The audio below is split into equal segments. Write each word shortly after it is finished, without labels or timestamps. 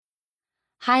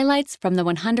Highlights from the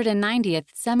 190th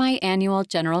Semi-Annual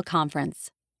General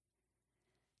Conference.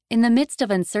 In the midst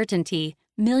of uncertainty,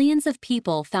 millions of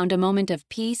people found a moment of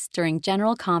peace during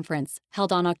General Conference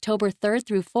held on October 3rd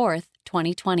through 4th,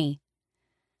 2020.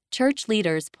 Church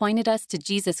leaders pointed us to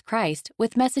Jesus Christ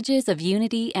with messages of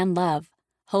unity and love,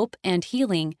 hope and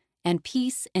healing, and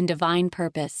peace and divine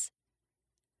purpose.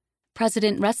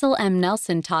 President Russell M.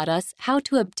 Nelson taught us how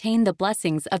to obtain the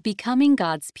blessings of becoming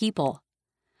God's people.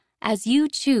 As you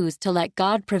choose to let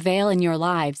God prevail in your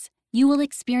lives, you will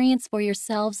experience for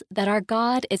yourselves that our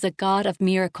God is a God of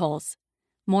miracles.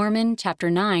 Mormon chapter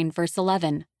 9, verse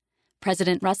 11.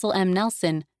 President Russell M.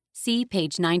 Nelson, see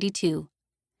page 92.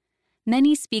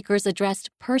 Many speakers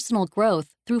addressed personal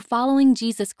growth through following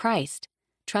Jesus Christ,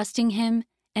 trusting Him,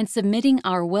 and submitting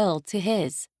our will to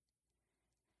His.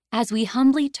 As we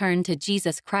humbly turn to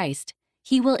Jesus Christ,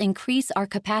 He will increase our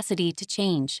capacity to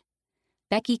change.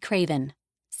 Becky Craven,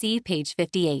 see page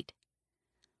 58.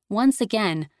 Once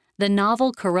again, the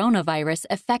novel coronavirus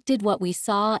affected what we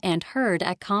saw and heard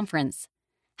at conference.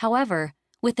 However,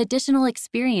 with additional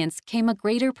experience came a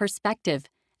greater perspective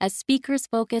as speakers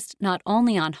focused not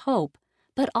only on hope,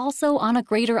 but also on a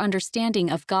greater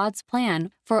understanding of God's plan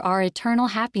for our eternal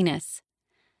happiness.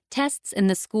 Tests in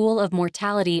the school of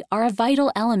mortality are a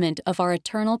vital element of our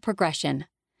eternal progression.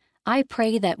 I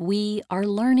pray that we are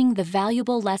learning the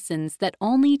valuable lessons that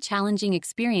only challenging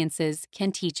experiences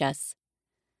can teach us.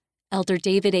 Elder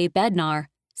David A. Bednar,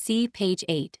 see page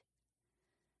 8.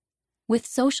 With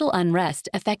social unrest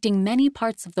affecting many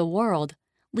parts of the world,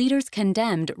 leaders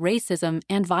condemned racism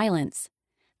and violence.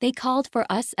 They called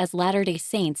for us as Latter-day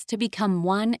Saints to become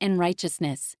one in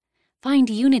righteousness, find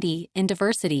unity in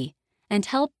diversity, and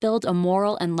help build a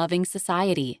moral and loving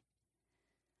society.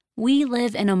 We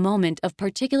live in a moment of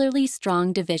particularly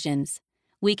strong divisions.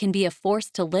 We can be a force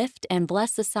to lift and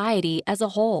bless society as a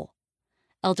whole.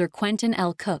 Elder Quentin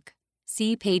L. Cook,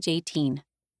 see page 18.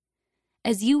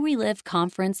 As you relive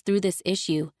conference through this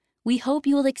issue, we hope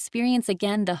you will experience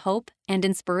again the hope and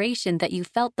inspiration that you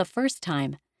felt the first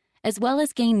time, as well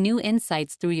as gain new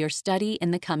insights through your study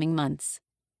in the coming months.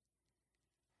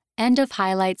 End of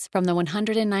highlights from the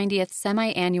 190th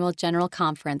Semi-Annual General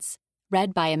Conference,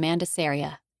 read by Amanda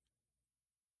Saria.